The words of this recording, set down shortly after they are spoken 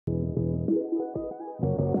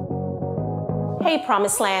Hey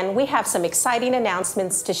PromiseLand, we have some exciting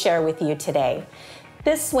announcements to share with you today.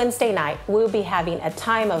 This Wednesday night, we'll be having a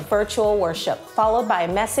time of virtual worship, followed by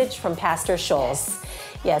a message from Pastor Scholes.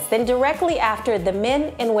 Yes, then directly after, the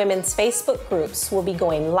men and women's Facebook groups will be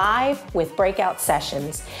going live with breakout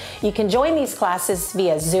sessions. You can join these classes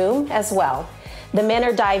via Zoom as well. The men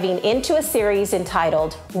are diving into a series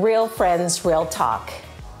entitled Real Friends, Real Talk,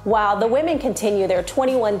 while the women continue their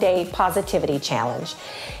 21-day positivity challenge.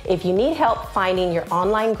 If you need help finding your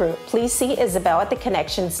online group, please see Isabel at the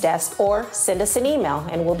Connections desk or send us an email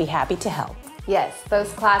and we'll be happy to help. Yes,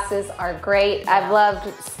 those classes are great. Yeah. I've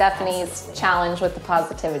loved Stephanie's challenge with the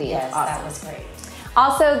positivity. Yes, it's awesome. That was great.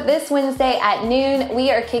 Also, this Wednesday at noon, we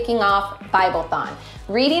are kicking off Bible-thon,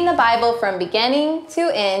 reading the Bible from beginning to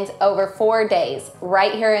end over 4 days,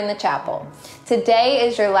 right here in the chapel. Today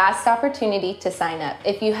is your last opportunity to sign up.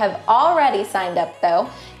 If you have already signed up though,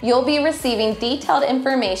 you'll be receiving detailed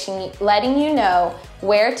information letting you know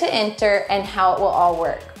where to enter and how it will all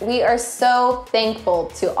work. We are so thankful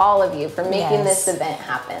to all of you for making this event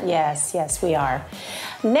happen. Yes, we are.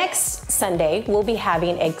 Next Sunday, we'll be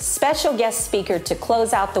having a special guest speaker to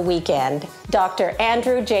close out the weekend. Dr.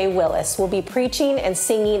 Andrew J. Willis will be preaching and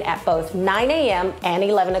singing at both 9 a.m. and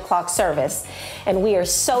 11 o'clock service. And we are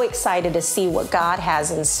so excited to see what God has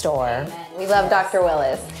in store. Amen. We love Dr.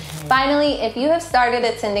 Willis. Finally, if you have started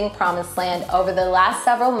attending PromiseLand over the last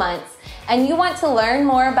several months and you want to learn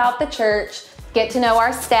more about the church, get to know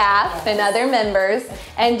our staff and other members,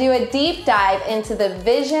 and do a deep dive into the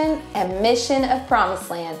vision and mission of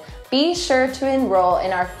PromiseLand, be sure to enroll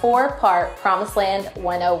in our 4-part PromiseLand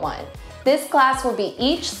 101. This class will be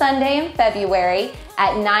each Sunday in February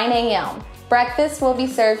at 9 a.m. Breakfast will be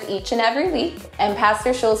served each and every week, and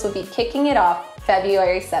Pastor Scholes will be kicking it off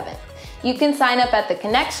February 7th. You can sign up at the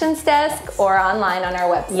Connections desk or online on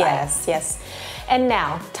our website. Yes. And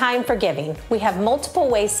now, time for giving. We have multiple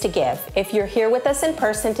ways to give. If you're here with us in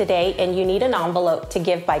person today and you need an envelope to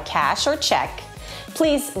give by cash or check,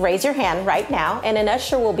 please raise your hand right now and an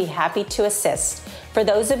usher will be happy to assist. For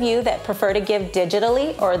those of you that prefer to give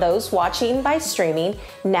digitally or those watching by streaming,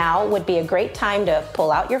 now would be a great time to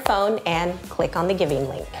pull out your phone and click on the giving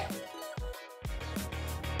link.